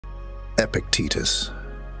Epictetus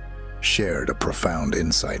shared a profound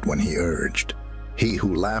insight when he urged, "He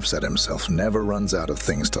who laughs at himself never runs out of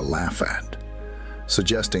things to laugh at,"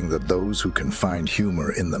 suggesting that those who can find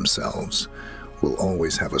humor in themselves will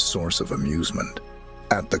always have a source of amusement.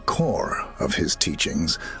 At the core of his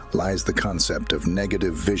teachings lies the concept of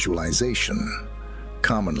negative visualization,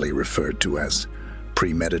 commonly referred to as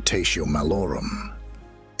premeditatio malorum.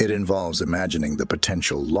 It involves imagining the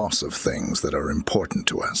potential loss of things that are important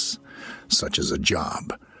to us, such as a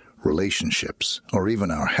job, relationships, or even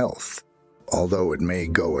our health. Although it may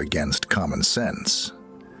go against common sense,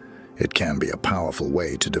 it can be a powerful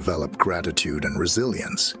way to develop gratitude and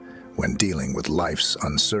resilience when dealing with life's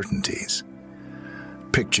uncertainties.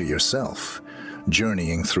 Picture yourself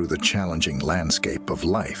journeying through the challenging landscape of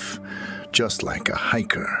life, just like a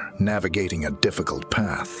hiker navigating a difficult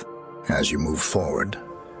path. As you move forward,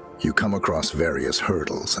 you come across various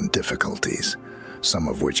hurdles and difficulties, some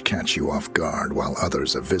of which catch you off guard while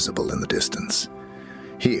others are visible in the distance.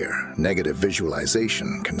 Here, negative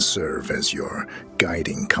visualization can serve as your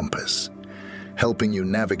guiding compass, helping you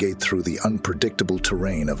navigate through the unpredictable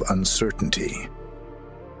terrain of uncertainty.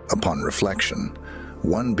 Upon reflection,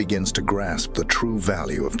 one begins to grasp the true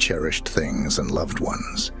value of cherished things and loved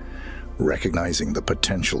ones, recognizing the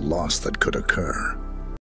potential loss that could occur.